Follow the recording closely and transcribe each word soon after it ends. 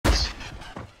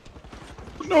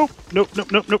Nope. Nope.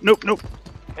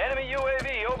 Enemy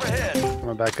UAV overhead. I'm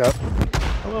gonna back up.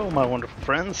 Hello, my wonderful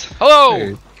friends. Hello!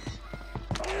 Hey.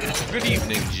 Good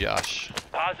evening, Josh.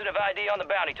 Positive ID on the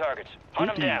bounty targets.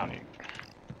 Hunt them down.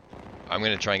 I'm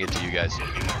gonna try and get to you guys.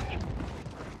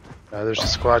 There's a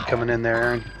squad coming in there,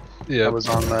 Aaron. Yeah. I was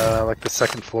on the like the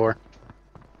second floor.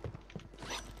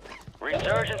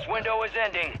 Resurgence window is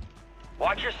ending.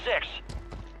 Watch your six.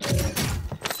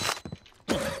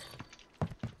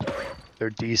 They're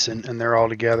decent and they're all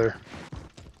together.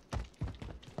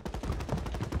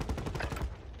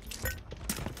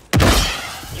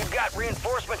 You've got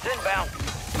reinforcements inbound.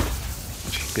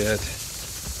 Good.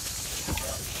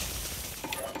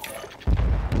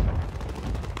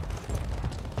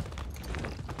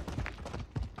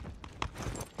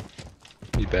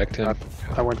 You back, Tim?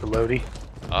 I went to Lodi.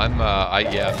 I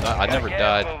never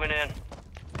died. Moving in.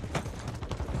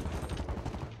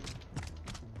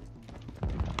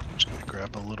 Just gonna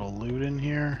grab a little loot in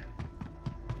here.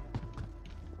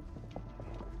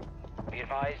 Be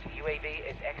advised, UAV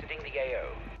is exiting the AO.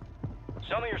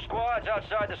 Some of your squads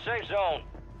outside the safe zone.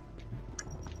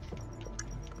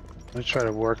 I'm gonna try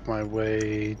to work my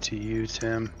way to you,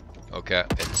 Tim. Okay,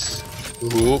 it's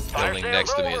building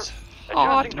next to me is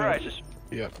hot. Adjusting prices.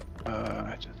 Yep.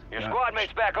 Your squad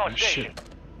mate's back on station.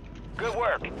 Good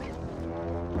work.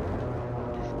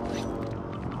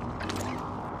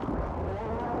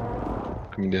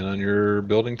 Coming down on your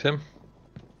building, Tim?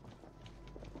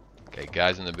 Okay,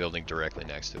 guys in the building directly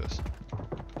next to us.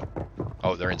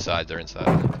 Oh, they're inside. They're inside.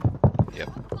 Yep.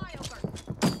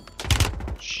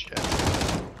 Shit.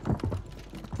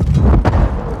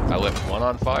 I lit one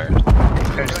on fire.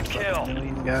 Good kill.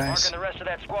 Guys. Marking the rest of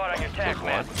that squad on your tac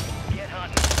map. Get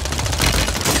hunting.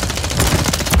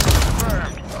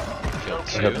 Confirmed. Killed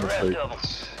Locate I have the no rest plate. of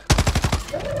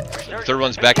them. Third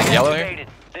one's back in yellow here.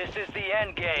 This is the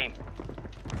end game.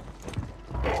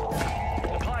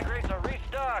 Supply crates are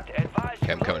restocked. Advise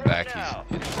Okay, I'm coming back. now.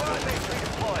 He's Squad mates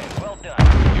redeploying. Well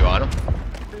done. you on him?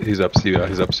 He's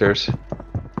he's upstairs.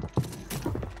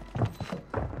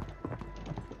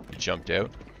 He jumped out.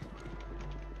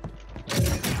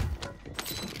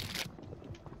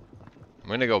 I'm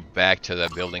gonna go back to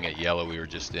that building at yellow we were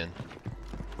just in.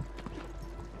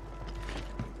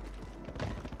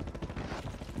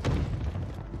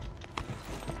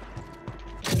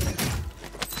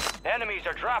 Enemies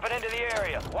are dropping into the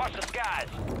area. Watch the skies.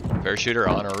 Parachuter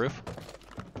on our roof.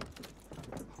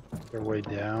 They're way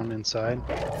down inside.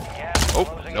 Gas Oh,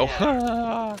 closing no.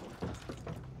 in.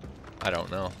 I don't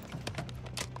know.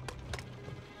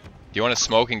 Do you want to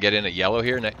smoke and get in at yellow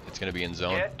here? It's going to be in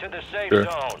zone. Get to the safe Sure.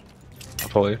 zone. I'll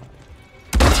follow you.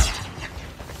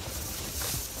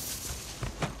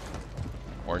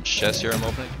 Orange chest here I'm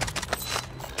opening.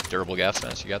 Durable gas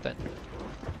mask, you got that?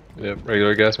 Yep,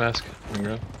 regular gas mask. On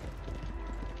ground.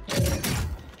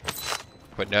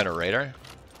 Putting down a radar.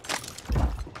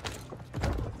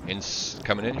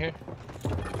 Coming in here.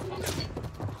 We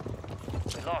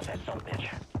lost that son of a bitch.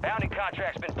 Bounty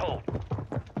contract's been pulled.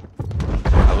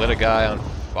 I lit a guy on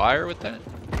fire with that.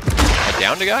 I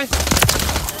downed a guy.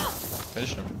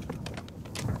 Finished him.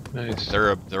 Nice.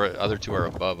 The other two are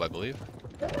above, I believe.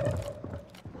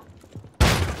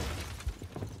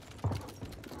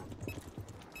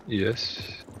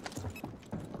 Yes.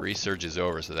 Research is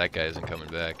over, so that guy isn't coming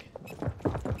back.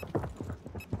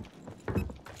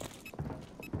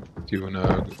 Do you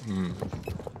wanna?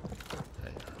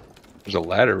 There's a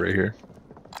ladder right here.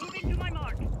 I'm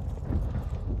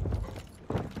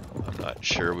not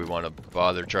sure we want to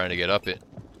bother trying to get up it.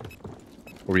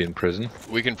 Are we in prison?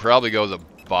 We can probably go the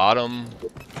bottom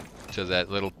to that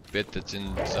little bit that's in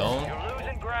zone. You're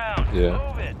losing ground. Yeah.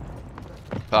 Move it.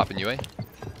 Popping you, eh?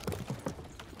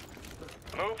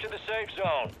 Move to the safe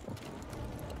zone.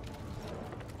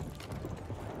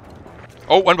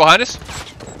 Oh, one behind us.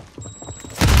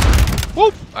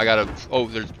 Whoop! I got a. Oh,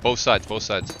 there's both sides. Both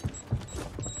sides.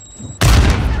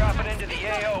 Dropping into the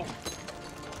AO.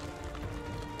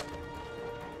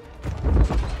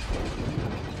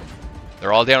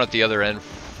 They're all down at the other end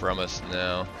from us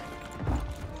now.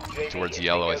 Towards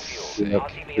yellow, I think.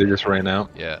 Yep. They just ran out.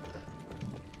 Yeah.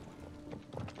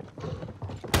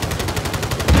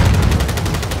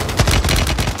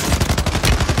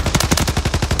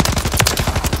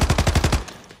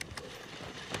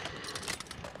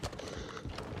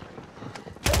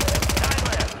 Time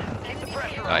left. Keep the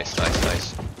pressure on. Nice.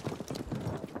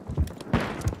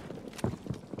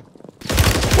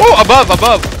 Whoa! Above!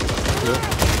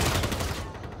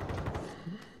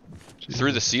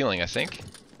 Through the ceiling, I think.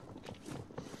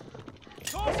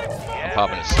 I'm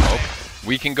popping a smoke.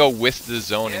 We can go with the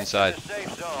zone inside.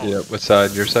 Yeah. What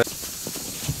side? Your side?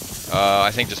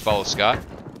 I think just follow Scott.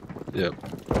 Yep.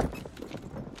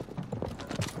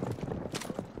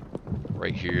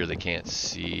 Right here, they can't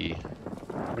see.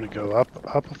 I'm gonna go up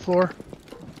a floor.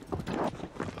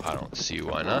 I don't see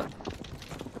why not.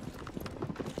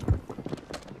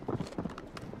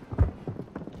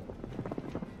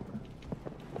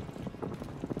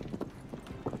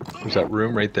 There's that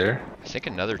room right there. I think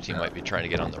another team might be trying to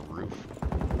get on the roof.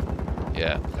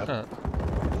 Yeah. Huh.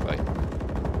 Fight.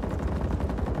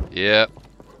 Yeah.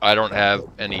 I don't have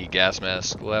any gas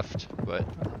mask left, but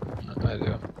I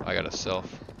do. I got a self.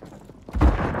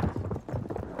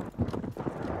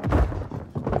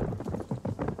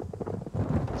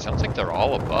 Sounds like they're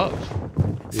all above.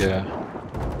 Yeah.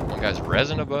 One guy's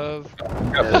resin above.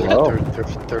 Yeah,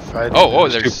 they're fighting. Oh,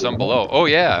 There's there's people some below. Oh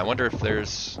yeah, I wonder if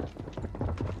there's.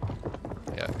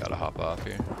 Yeah, gotta hop off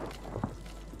here.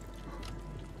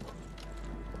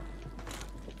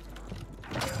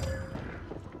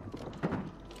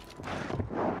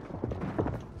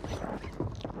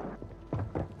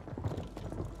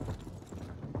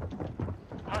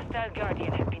 Hostile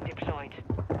Guardian have been deployed.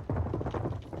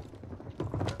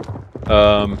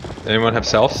 Anyone have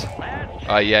selves?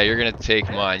 Yeah, you're gonna take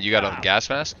mine. You got a gas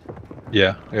mask?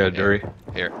 Yeah, I got a Dury.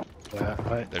 Here,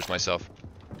 Right. there's myself.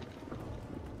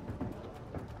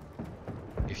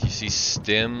 If you see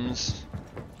stims,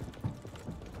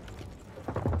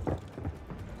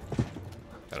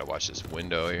 gotta watch this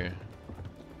window here.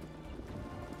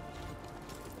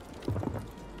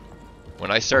 When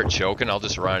I start choking, I'll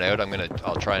just run out.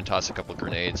 I'll try and toss a couple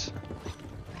grenades.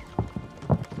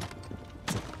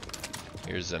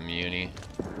 Here's a muni.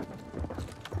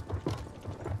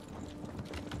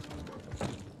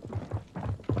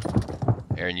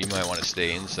 Aaron, you might want to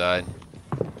stay inside.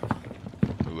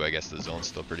 Ooh, I guess the zone's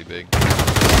still pretty big.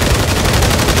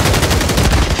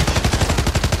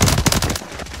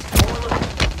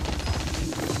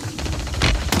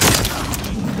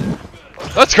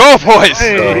 Let's go, boys!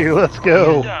 Hey, let's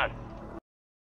go. Done.